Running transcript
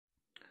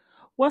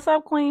What's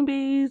up, Queen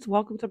Bees?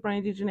 Welcome to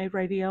Brandy Janae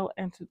Radio.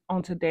 And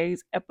on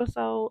today's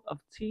episode of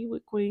Tea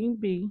with Queen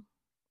Bee,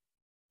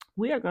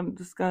 we are going to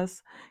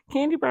discuss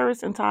Candy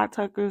Burris and Todd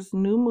Tucker's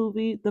new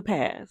movie, The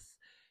Past.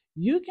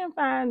 You can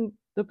find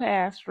The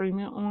Past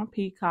streaming on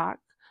Peacock.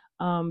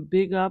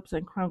 Big ups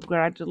and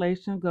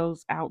congratulations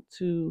goes out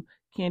to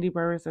Candy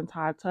Burris and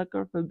Todd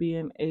Tucker for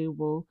being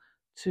able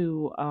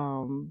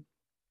to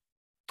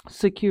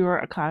secure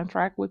a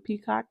contract with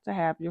Peacock to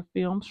have your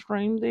film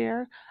streamed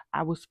there.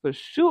 I was for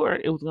sure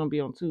it was going to be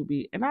on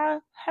Tubi, and I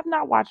have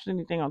not watched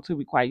anything on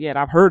Tubi quite yet.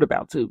 I've heard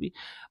about Tubi,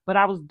 but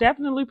I was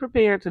definitely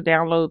prepared to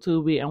download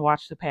Tubi and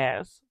watch The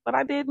Pass, but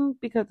I didn't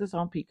because it's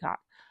on Peacock.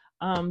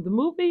 The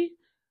movie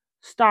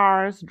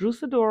stars Drew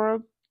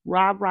Sidora,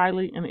 Rob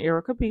Riley, and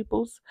Erica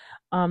Peoples.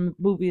 The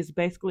movie is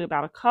basically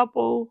about a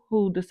couple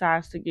who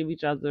decides to give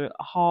each other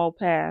a hall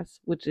pass,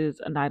 which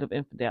is a night of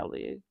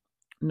infidelity.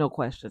 No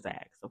questions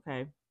asked,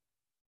 okay?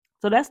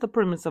 So that's the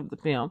premise of the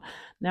film.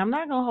 Now I'm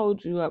not gonna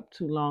hold you up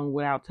too long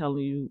without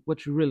telling you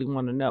what you really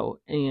want to know,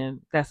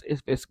 and that's if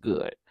it's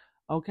good.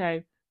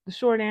 Okay. The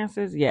short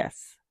answer is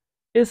yes.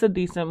 It's a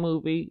decent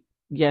movie.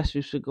 Yes,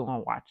 you should go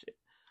and watch it.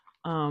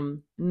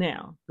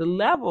 Now the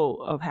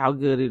level of how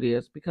good it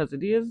is, because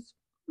it is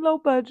low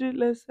budget,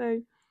 let's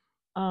say.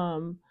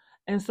 Um,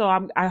 and so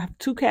I have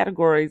two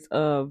categories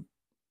of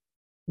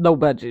low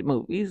budget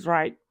movies,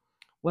 right?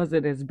 Was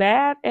it as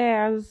bad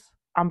as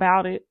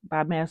About It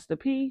by Master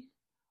P,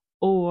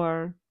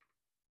 or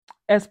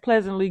as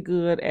pleasantly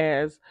good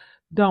as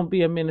Don't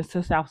Be a Menace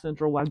to South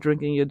Central while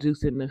drinking your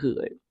juice in the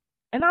hood?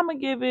 And I'm going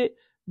to give it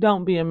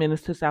Don't Be a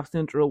Menace to South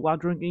Central while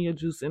drinking your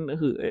juice in the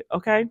hood,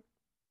 okay?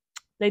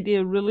 They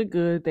did really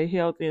good. They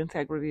held the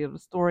integrity of the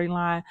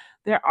storyline.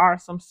 There are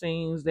some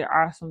scenes, there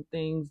are some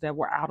things that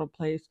were out of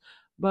place,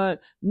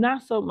 but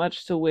not so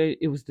much to where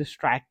it was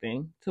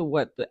distracting to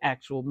what the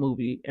actual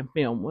movie and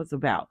film was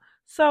about.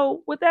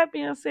 So, with that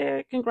being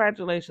said,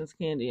 congratulations,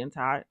 Candy and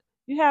Todd.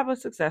 You have a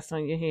success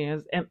on your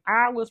hands, and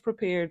I was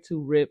prepared to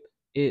rip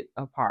it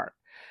apart.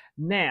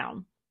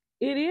 Now,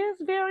 it is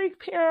very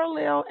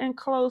parallel and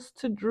close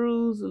to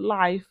Drew's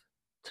life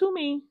to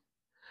me.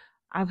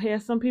 I've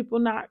had some people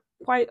not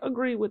quite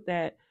agree with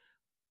that,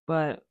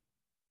 but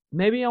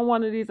maybe on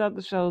one of these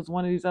other shows,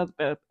 one of these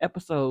other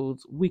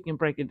episodes, we can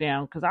break it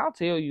down because I'll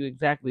tell you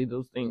exactly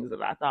those things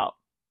that I thought.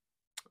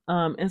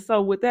 And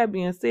so, with that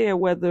being said,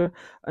 whether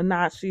or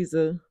not she's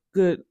a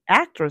good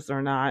actress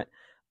or not,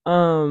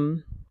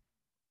 um,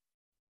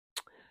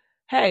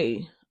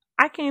 hey,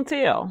 I can't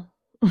tell.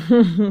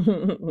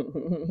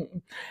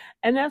 And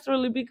that's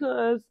really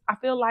because I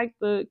feel like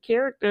the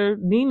character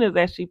Nina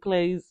that she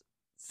plays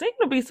seems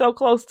to be so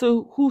close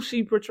to who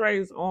she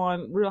portrays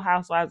on Real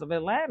Housewives of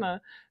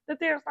Atlanta that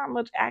there's not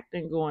much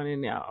acting going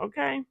in there,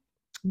 okay?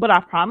 But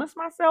I promised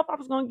myself I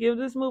was going to give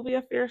this movie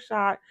a fair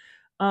shot.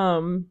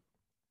 Um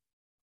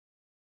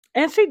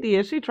and she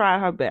did. She tried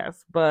her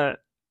best, but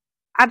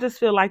I just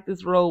feel like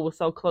this role was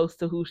so close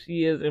to who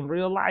she is in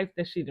real life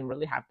that she didn't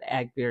really have to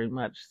act very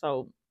much.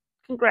 So,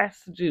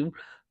 congrats to you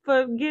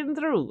for getting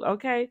through.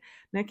 Okay,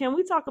 now can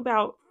we talk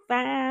about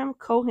Fam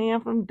Cohan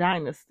from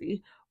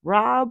Dynasty,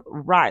 Rob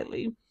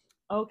Riley?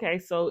 Okay,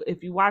 so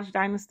if you watch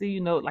Dynasty,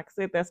 you know, like I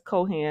said, that's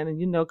Cohan, and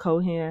you know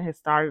Cohan has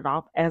started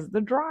off as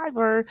the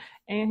driver,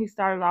 and he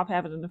started off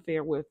having an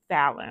affair with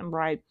Fallon,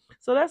 right?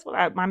 So that's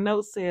what my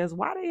note says.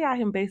 Why they got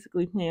him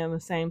basically playing the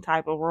same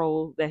type of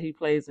role that he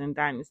plays in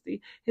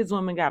Dynasty? His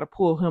woman got to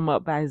pull him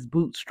up by his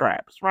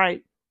bootstraps,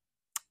 right?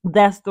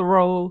 That's the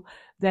role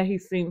that he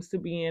seems to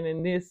be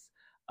in this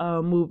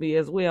movie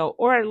as well,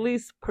 or at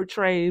least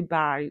portrayed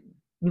by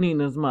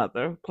Nina's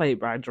mother, played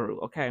by Drew.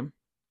 Okay.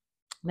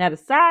 Now, the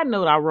side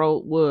note I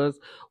wrote was,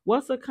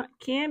 what's a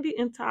Candy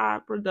and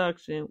Todd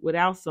production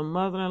without some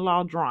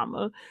mother-in-law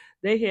drama?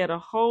 They had a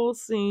whole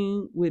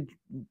scene with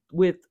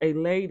a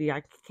lady,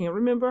 I can't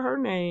remember her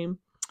name,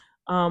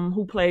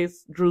 who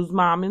plays Drew's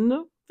mom in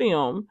the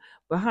film.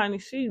 But honey,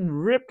 she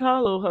ripped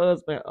her little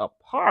husband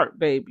apart,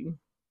 baby.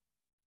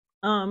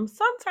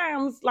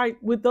 Sometimes like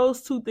with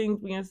those two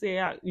things being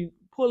said, you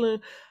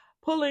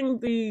pulling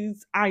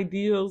these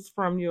ideals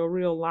from your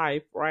real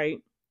life, right,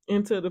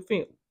 into the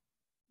film.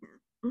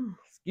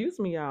 Excuse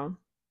me, y'all.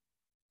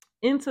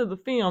 Into the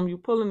film, you're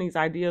pulling these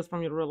ideas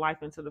from your real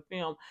life into the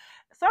film.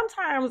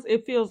 Sometimes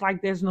it feels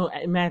like there's no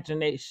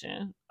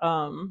imagination.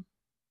 I'd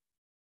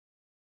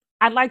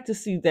like to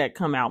see that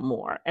come out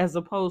more as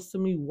opposed to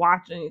me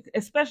watching,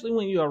 especially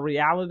when you're a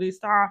reality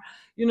star.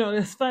 You know,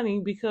 it's funny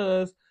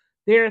because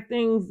there are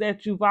things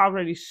that you've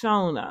already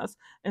shown us.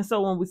 And so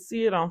when we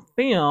see it on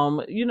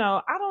film, you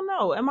know, I don't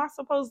know. Am I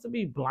supposed to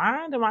be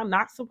blind? Am I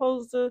not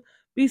supposed to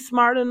be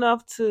smart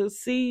enough to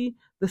see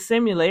the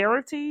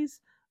similarities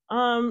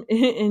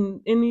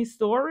in these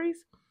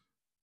stories?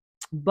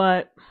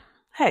 But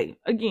hey,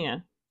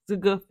 again, it's a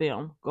good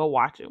film. Go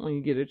watch it when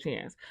you get a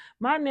chance.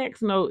 My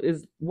next note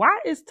is, why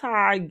is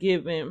Todd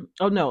giving,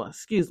 oh no,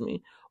 excuse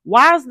me.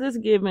 Why is this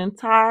given?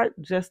 Todd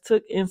just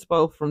took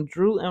inspo from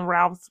Drew and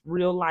Ralph's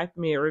real life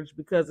marriage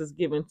because it's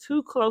given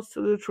too close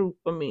to the truth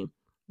for me.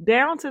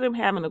 down to them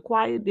having a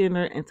quiet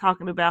dinner and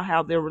talking about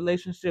how their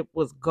relationship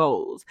was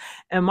goals.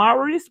 And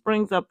Maurice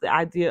brings up the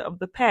idea of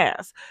the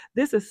past.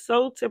 This is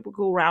so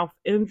typical Ralph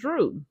and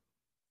Drew,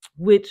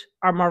 which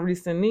are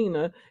Maurice and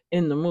Nina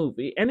in the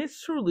movie. And it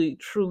truly,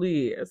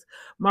 truly is.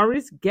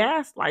 Maurice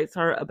gaslights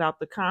her about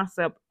the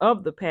concept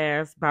of the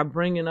past by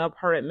bringing up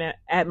her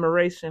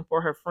admiration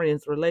for her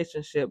friend's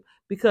relationship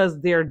because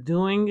they're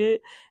doing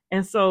it.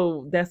 And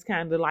so that's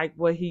kind of like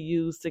what he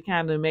used to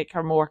kind of make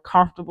her more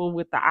comfortable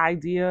with the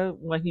idea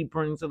when he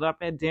brings it up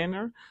at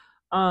dinner.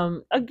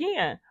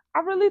 Again, I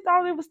really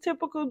thought it was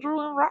typical Drew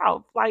and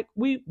Ralph. Like,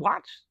 we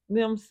watched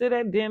them sit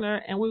at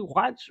dinner and we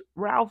watched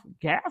Ralph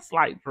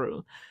gaslight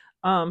Drew.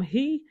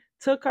 He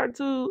took her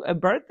to a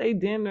birthday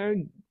dinner.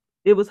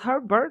 It was her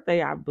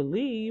birthday, I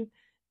believe,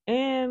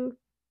 and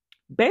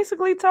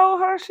basically told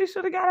her she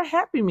should have got a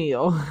Happy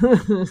Meal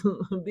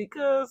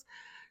because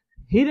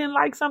he didn't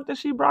like something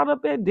she brought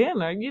up at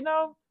dinner.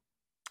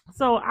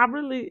 So I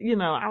really,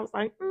 I was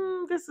like,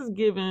 this is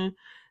giving,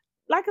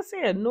 like I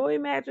said, no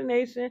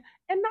imagination.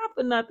 And not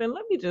for nothing,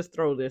 let me just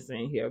throw this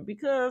in here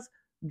because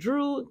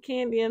Drew,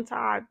 Candy, and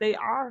Todd, they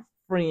are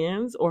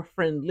friends or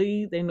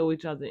friendly. They know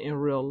each other in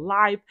real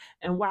life.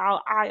 And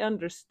while I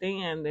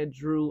understand that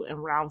Drew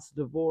and Ralph's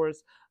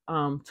divorce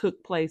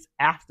took place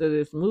after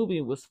this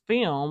movie was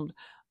filmed,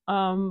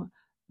 um,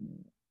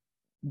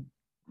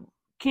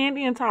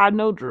 Candy and Todd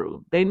know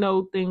Drew. They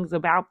know things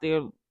about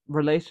their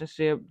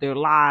relationship, their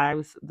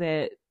lives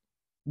that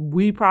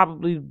we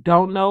probably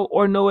don't know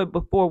or know it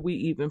before we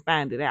even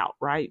find it out,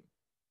 right?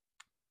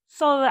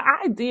 So the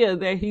idea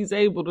that he's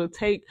able to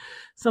take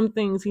some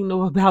things he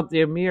know about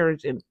their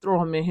marriage and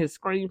throw them in his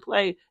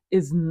screenplay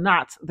is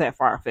not that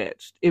far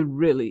fetched. It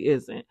really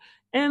isn't.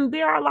 And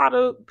there are a lot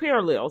of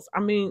parallels. I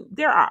mean,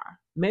 there are.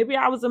 Maybe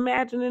I was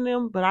imagining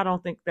them, but I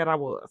don't think that I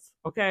was.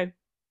 Okay.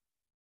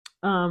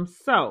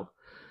 So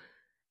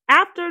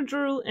after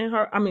Drew and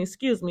her, I mean,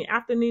 excuse me,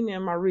 after Nina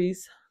and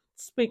Maurice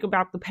speak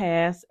about the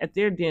past at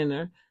their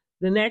dinner,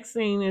 the next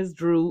scene is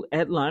Drew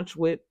at lunch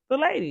with the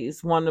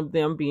ladies, one of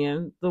them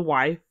being the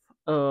wife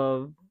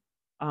of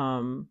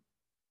um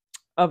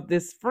of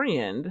this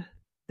friend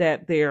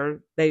that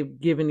they've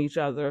given each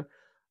other.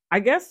 I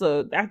guess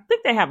I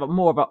think they have a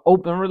more of an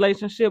open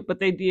relationship,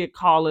 but they did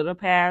call it a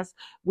pass,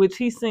 which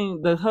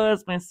the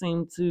husband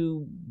seemed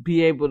to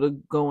be able to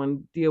go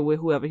and deal with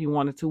whoever he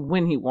wanted to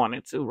when he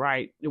wanted to,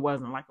 right? It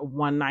wasn't like a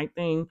one night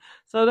thing.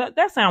 So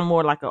that sounds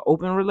more like an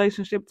open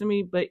relationship to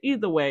me. But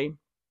either way,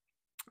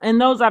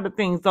 and those are the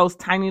things, those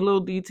tiny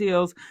little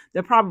details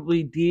that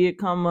probably did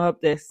come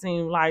up that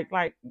seemed like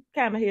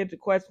kind of had you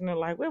questioning,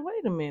 like,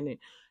 wait a minute.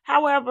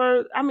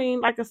 However, I mean,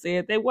 like I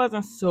said, they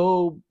wasn't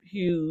so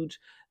huge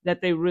that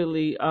they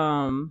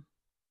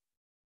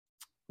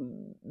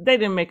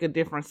didn't make a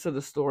difference to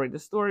the story. The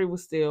story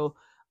was still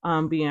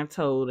being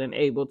told and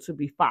able to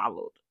be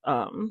followed.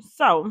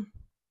 But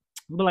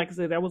like I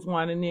said, that was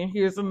one. And then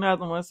here's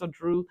another one. So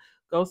Drew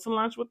goes to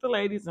lunch with the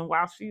ladies, and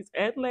while she's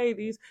at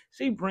ladies,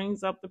 she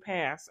brings up the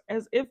past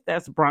as if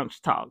that's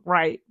brunch talk,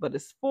 right? But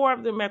it's four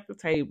of them at the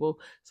table.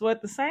 So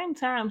at the same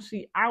time,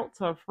 she outs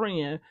her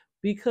friend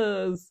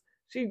because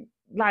she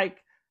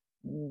like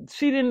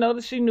she didn't know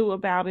that she knew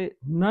about it.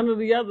 None of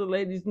the other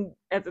ladies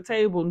at the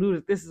table knew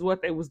that this is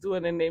what they was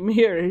doing in their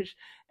marriage.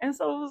 And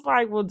so it was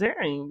like, well,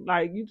 dang,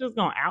 like you just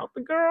gonna out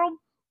the girl?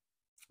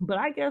 But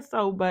I guess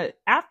so. But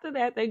after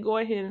that, they go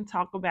ahead and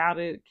talk about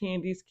it.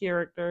 Candy's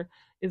character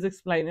is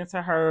explaining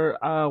to her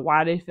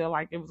why they feel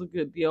like it was a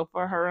good deal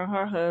for her and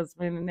her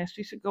husband, and that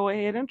she should go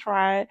ahead and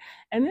try it.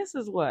 And this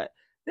is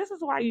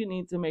why you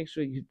need to make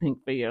sure you think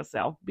for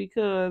yourself,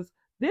 because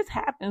this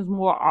happens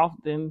more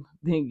often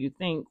than you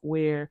think,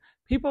 where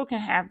people can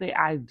have their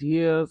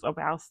ideas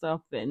about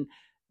stuff and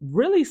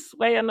really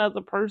sway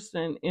another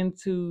person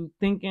into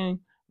thinking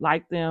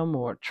like them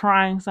or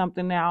trying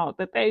something out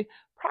that they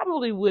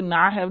probably would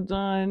not have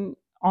done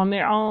on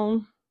their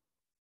own,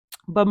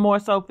 but more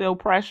so feel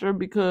pressure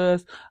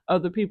because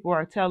other people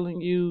are telling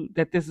you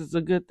that this is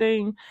a good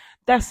thing.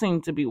 That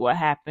seemed to be what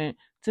happened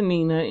to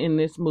Nina in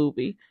this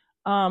movie.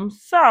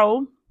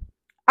 So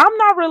I'm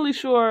not really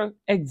sure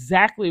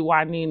exactly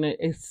why Nina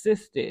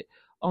insisted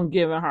on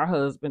giving her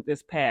husband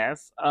this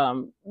pass,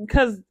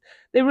 because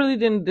they really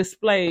didn't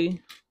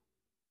display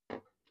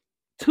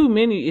too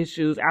many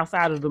issues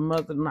outside of the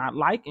mother not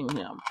liking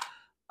him.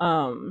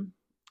 Um,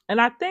 and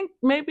I think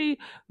maybe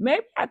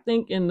I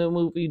think in the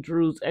movie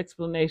Drew's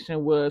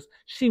explanation was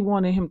she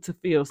wanted him to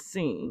feel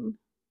seen.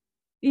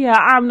 Yeah,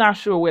 I'm not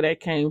sure where that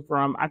came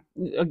from.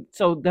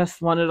 So that's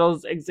one of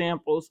those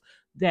examples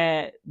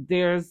that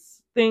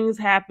there's things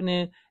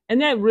happening,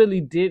 and that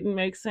really didn't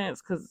make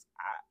sense because,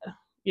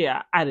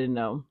 yeah, I didn't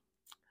know.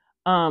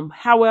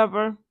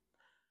 However,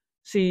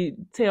 she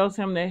tells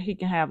him that he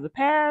can have the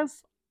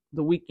pass.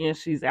 The weekend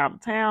she's out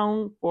of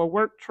town for a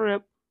work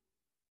trip.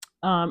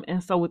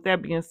 And so with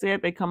that being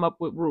said, they come up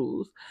with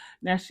rules.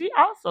 Now she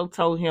also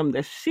told him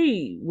that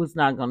she was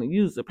not going to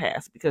use the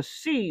pass because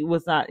she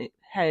was not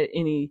had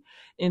any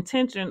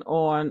intention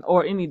on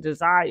or any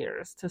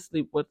desires to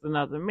sleep with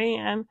another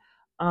man,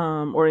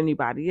 or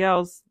anybody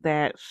else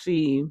that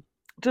she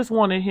just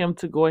wanted him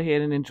to go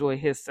ahead and enjoy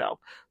himself.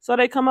 So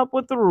they come up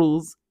with the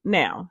rules.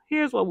 Now,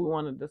 here's what we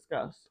want to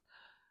discuss.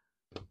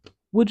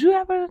 Would you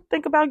ever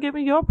think about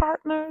giving your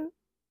partner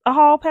a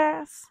hall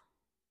pass?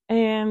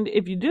 And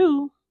if you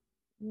do,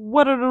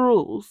 what are the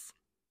rules?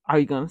 Are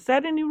you going to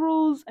set any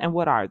rules, and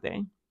what are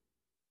they?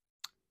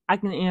 I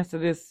can answer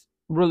this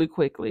really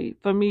quickly.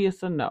 For me,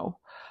 it's a no.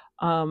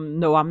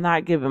 No, I'm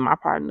not giving my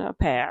partner a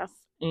pass.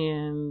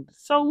 And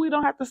so we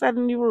don't have to set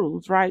any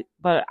rules, right?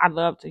 But I'd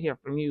love to hear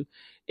from you.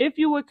 If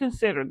you would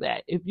consider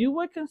that, if you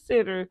would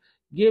consider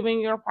giving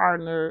your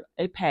partner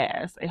a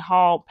pass, a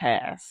hall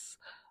pass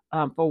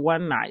for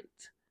one night,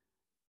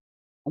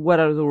 what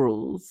are the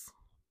rules?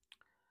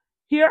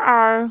 Here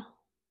are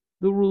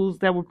the rules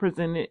that were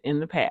presented in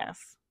the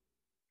past.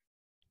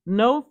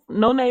 No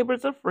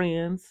neighbors or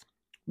friends.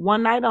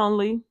 One night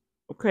only.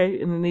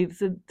 Okay, and it needed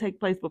to take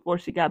place before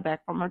she got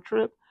back from her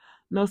trip.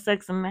 No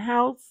sex in the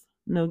house.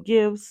 No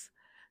gifts.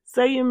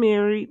 Say you're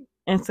married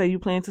and say you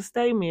plan to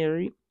stay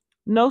married.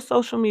 No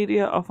social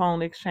media or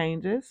phone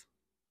exchanges.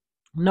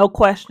 No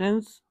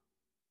questions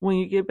when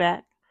you get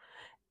back.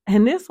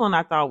 And this one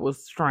I thought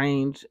was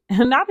strange,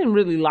 and I didn't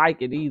really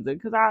like it either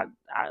because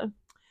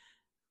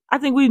I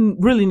think we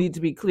really need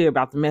to be clear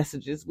about the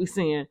messages we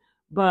send.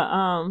 But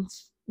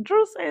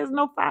Drew says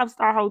no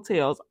 5-star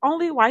hotels.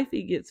 Only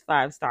wifey gets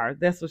 5 stars.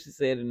 That's what she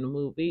said in the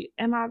movie.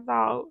 And I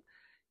thought,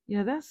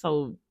 yeah, that's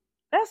so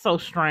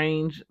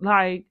strange.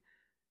 Like,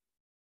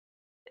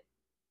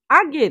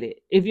 I get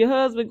it. If your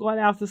husband going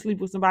out to sleep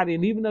with somebody,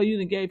 and even though you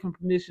didn't gave him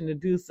permission to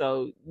do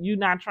so, you're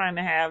not trying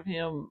to have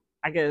him,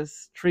 I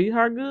guess, treat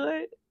her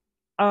good.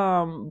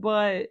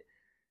 But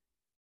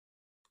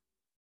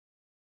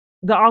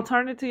the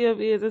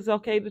alternative is it's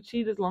okay to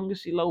cheat as long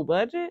as she low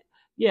budget.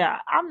 Yeah,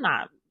 I'm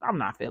not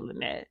feeling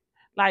that.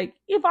 Like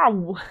if I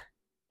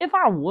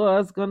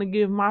was gonna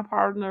give my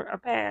partner a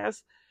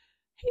pass,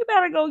 he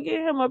better go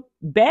get him a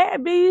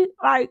bad B,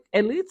 like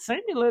at least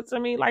similar to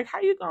me. Like, how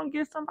you gonna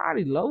get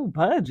somebody low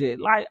budget?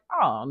 Like,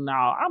 oh no,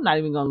 I'm not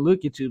even gonna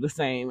look at you the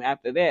same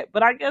after that.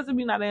 But I guess if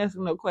you're not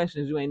asking no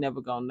questions, you ain't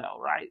never gonna know,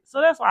 right?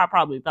 So that's why I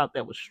probably thought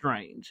that was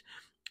strange.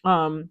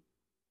 Um,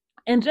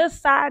 and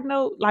just side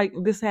note, like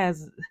this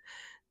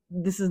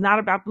is not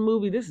about the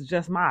movie. This is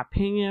just my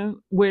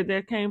opinion where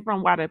that came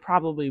from, why that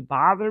probably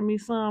bothered me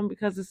some,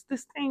 because it's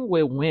this thing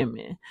with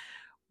women.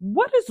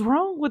 What is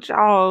wrong with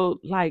y'all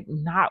like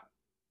not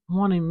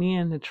wanting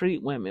men to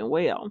treat women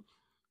well?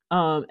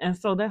 And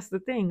so that's the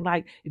thing.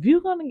 Like, if you're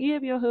gonna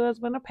give your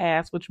husband a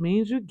pass, which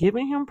means you're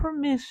giving him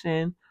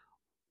permission,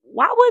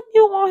 why wouldn't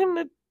you want him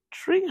to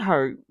treat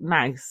her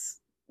nice?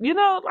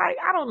 Like,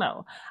 I don't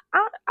know.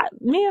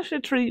 Men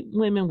should treat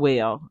women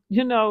well.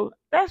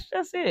 That's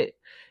just it.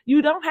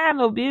 You don't have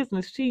no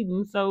business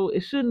cheating, so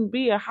it shouldn't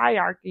be a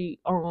hierarchy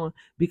on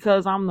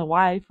because I'm the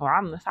wife or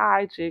I'm the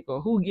side chick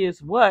or who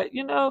gets what.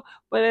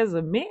 But as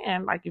a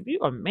man, like if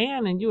you're a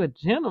man and you're a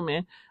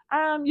gentleman,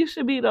 you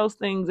should be those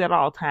things at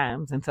all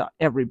times and to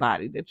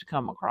everybody that you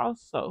come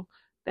across. So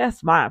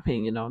that's my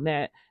opinion on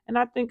that. And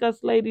I think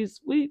us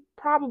ladies, we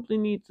probably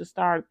need to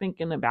start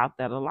thinking about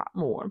that a lot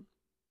more.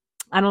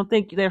 I don't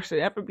think there should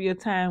ever be a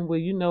time where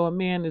a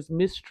man is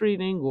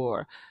mistreating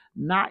or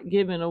not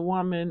giving a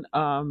woman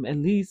at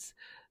least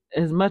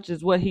as much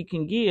as what he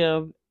can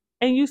give,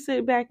 and you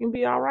sit back and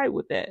be all right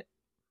with that.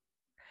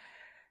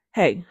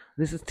 Hey,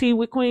 this is T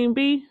with Queen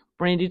B,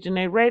 Brandy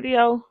Janae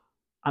Radio.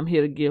 I'm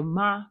here to give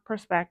my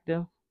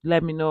perspective.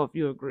 Let me know if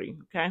you agree,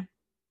 okay?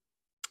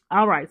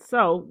 All right,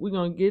 so we're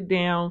gonna get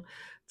down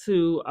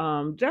to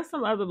just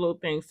some other little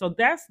things. So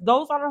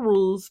those are the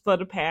rules for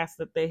the past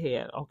that they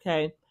had,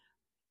 okay?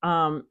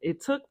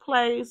 It took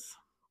place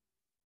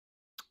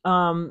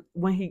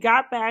when he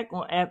got back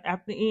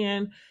at the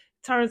end.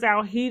 Turns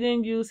out he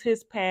didn't use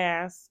his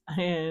pass,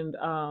 and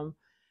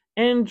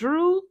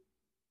Drew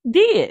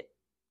did.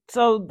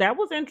 So that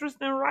was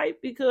interesting, right?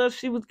 Because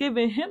she was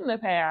giving him the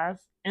pass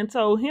and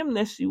told him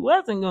that she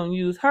wasn't going to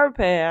use her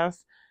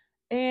pass,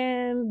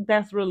 and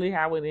that's really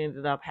how it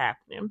ended up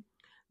happening.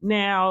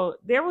 Now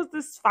there was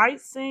this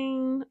fight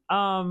scene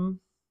thrown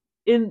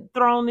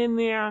in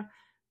there.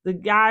 The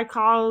guy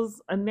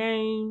calls a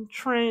name,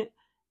 Trent.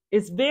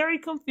 It's very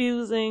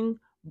confusing,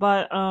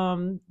 but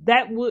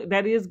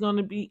that is going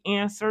to be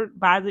answered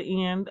by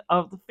the end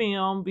of the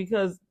film,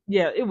 because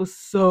yeah, it was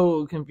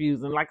so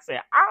confusing. Like I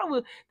said,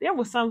 there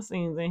were some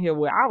scenes in here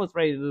where I was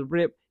ready to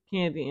rip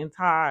Candy and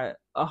Todd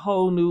a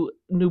whole new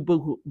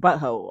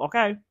butthole.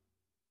 Okay,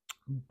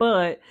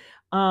 but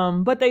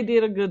they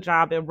did a good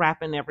job at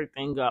wrapping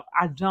everything up.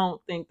 I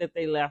don't think that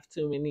they left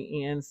too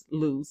many ends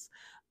loose.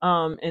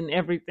 And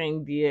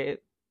everything did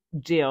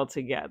gel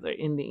together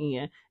in the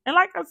end. And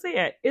like I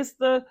said, it's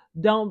the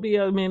don't be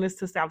a menace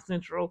to South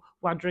Central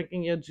while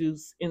drinking your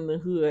juice in the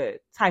hood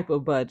type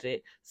of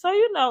budget. So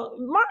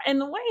and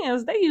the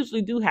Wayans, they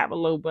usually do have a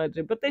low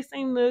budget, but they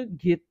seem to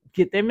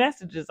get their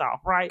messages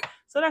off, right?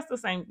 So that's the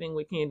same thing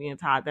with Candy and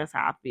Todd. That's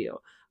how I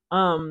feel.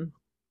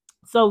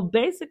 So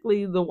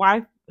basically, the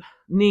wife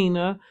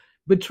Nina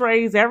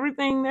betrays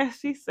everything that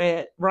she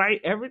said, right?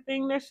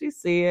 Everything that she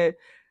said.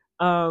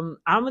 I'm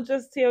gonna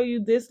just tell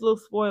you this little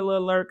spoiler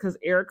alert because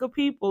Erica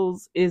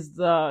Peoples is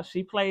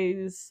she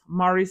plays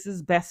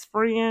Maurice's best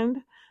friend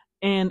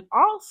and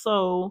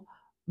also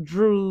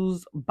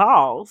Drew's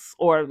boss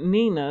or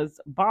Nina's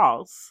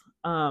boss.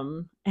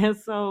 And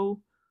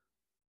so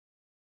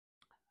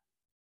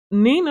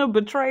Nina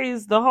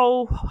betrays the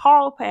whole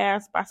hall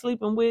pass by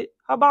sleeping with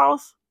her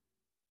boss,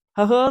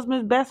 her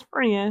husband's best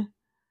friend.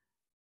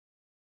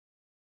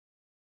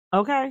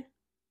 Okay,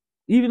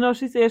 even though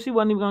she said she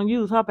wasn't even gonna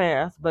use her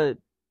pass, but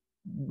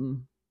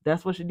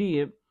that's what she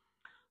did.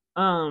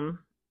 Um,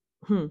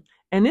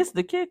 and it's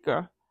the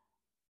kicker.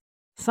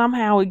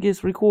 Somehow it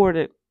gets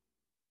recorded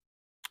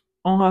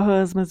on her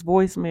husband's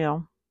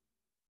voicemail.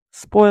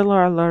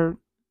 Spoiler alert.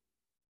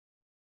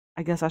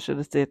 I guess I should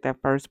have said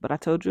that first, but I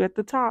told you at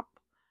the top.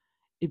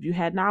 If you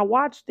had not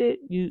watched it,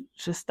 you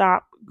should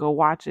stop, go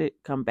watch it,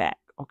 come back,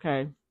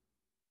 okay?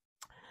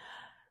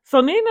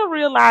 So Nina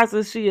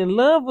realizes she in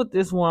love with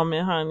this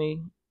woman,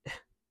 honey,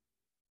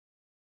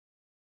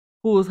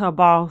 who is her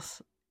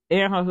boss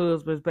and her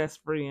husband's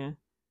best friend.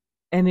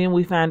 And then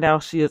we find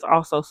out she is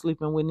also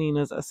sleeping with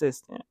Nina's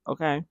assistant,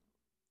 okay?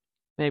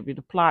 Maybe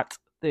the plot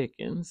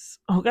thickens,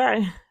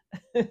 okay?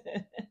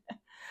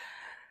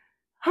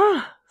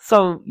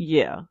 So,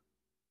 yeah.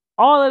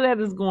 All of that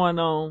is going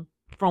on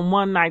from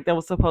one night that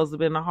was supposed to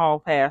be in the hall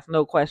pass,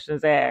 no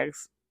questions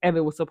asked, and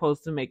it was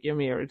supposed to make your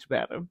marriage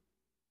better.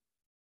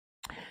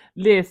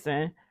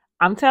 Listen,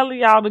 I'm telling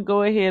y'all to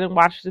go ahead and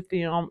watch the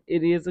film.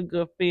 It is a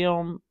good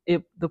film.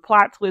 If the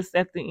plot twist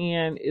at the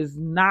end is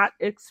not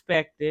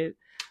expected,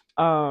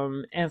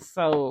 and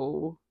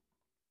so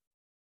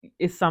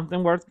it's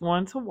something worth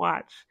going to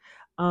watch.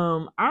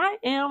 I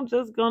am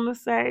just gonna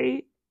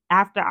say,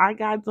 after I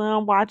got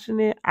done watching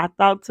it, I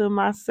thought to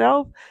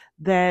myself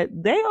that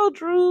they owe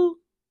Drew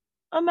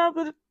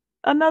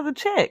another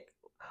check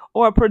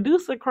or a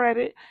producer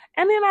credit.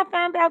 And then I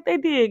found out they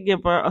did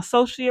give her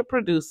associate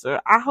producer.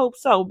 I hope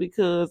so,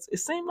 because it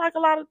seemed like a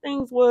lot of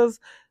things was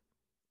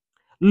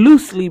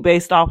loosely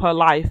based off her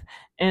life.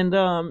 And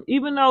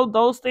even though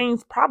those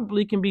things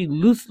probably can be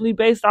loosely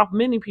based off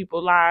many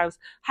people's lives,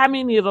 how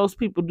many of those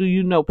people do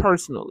you know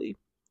personally?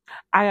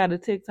 I got a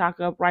TikTok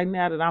up right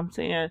now that I'm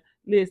saying,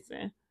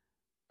 listen,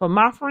 for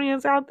my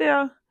friends out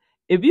there,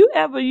 if you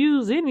ever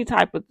use any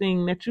type of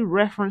thing that you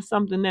reference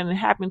something that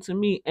happened to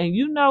me, and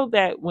you know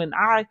that when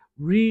I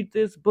read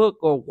this book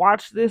or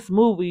watch this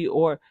movie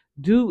or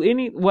do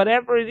any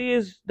whatever it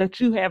is that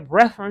you have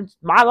referenced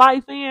my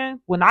life in,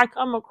 when I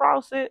come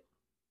across it,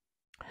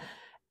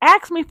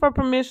 ask me for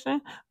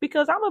permission,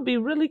 because I'm gonna be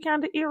really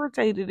kind of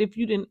irritated if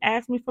you didn't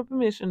ask me for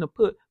permission to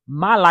put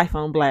my life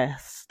on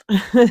blast.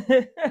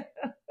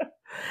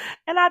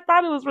 And I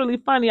thought it was really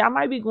funny. I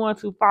might be going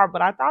too far,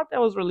 but I thought that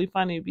was really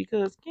funny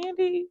because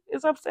Candy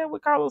is upset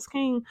with Carlos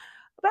King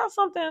about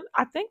something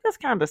I think that's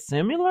kind of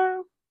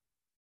similar.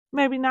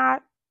 Maybe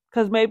not,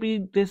 because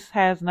maybe this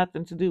has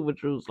nothing to do with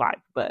Drew's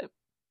life, but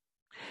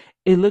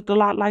it looked a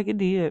lot like it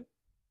did.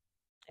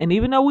 And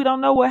even though we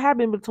don't know what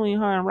happened between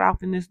her and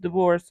Ralph in this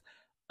divorce,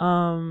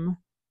 um,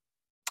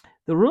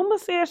 the rumor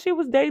says she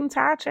was dating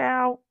Ty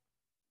Child.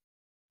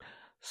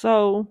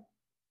 So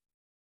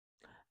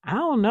I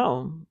don't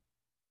know.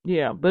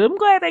 Yeah, but I'm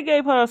glad they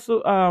gave her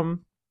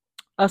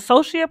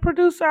associate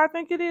producer. I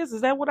think it is.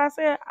 Is that what I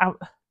said?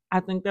 I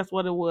think that's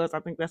what it was. I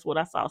think that's what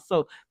I saw.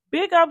 So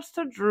big ups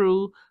to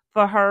Drew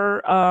for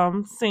her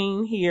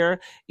scene here.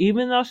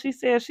 Even though she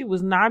said she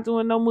was not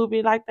doing no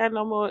movie like that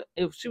no more,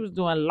 if she was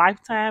doing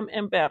Lifetime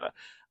and better.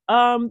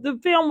 The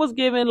film was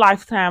giving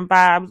Lifetime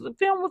vibes. The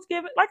film was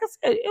giving, like I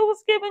said, it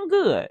was giving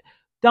good.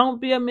 Don't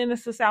be a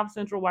menace to South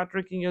Central while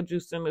drinking your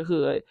juice in the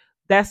hood.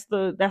 That's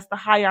the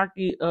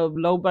hierarchy of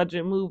low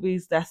budget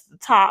movies. That's the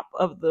top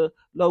of the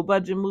low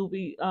budget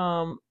movie,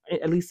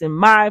 at least in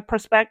my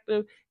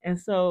perspective. And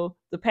so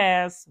the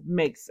pass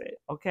makes it.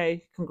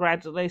 Okay.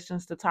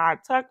 Congratulations to Todd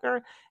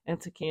Tucker and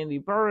to Candy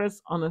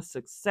Burris on a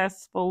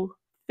successful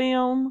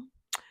film.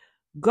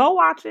 Go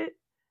watch it.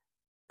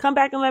 Come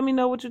back and let me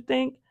know what you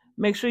think.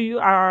 Make sure you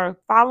are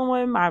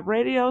following my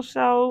radio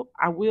show.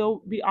 I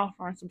will be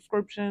offering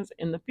subscriptions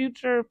in the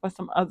future for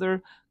some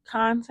other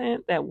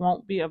content that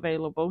won't be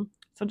available.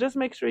 So just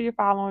make sure you're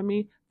following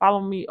me.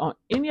 Follow me on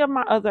any of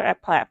my other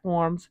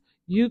platforms,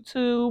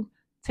 YouTube,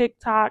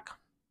 TikTok,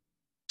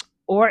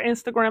 or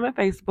Instagram and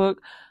Facebook.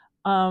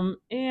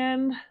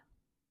 And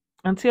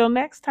until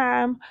next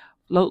time,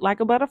 float like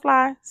a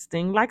butterfly,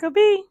 sting like a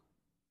bee.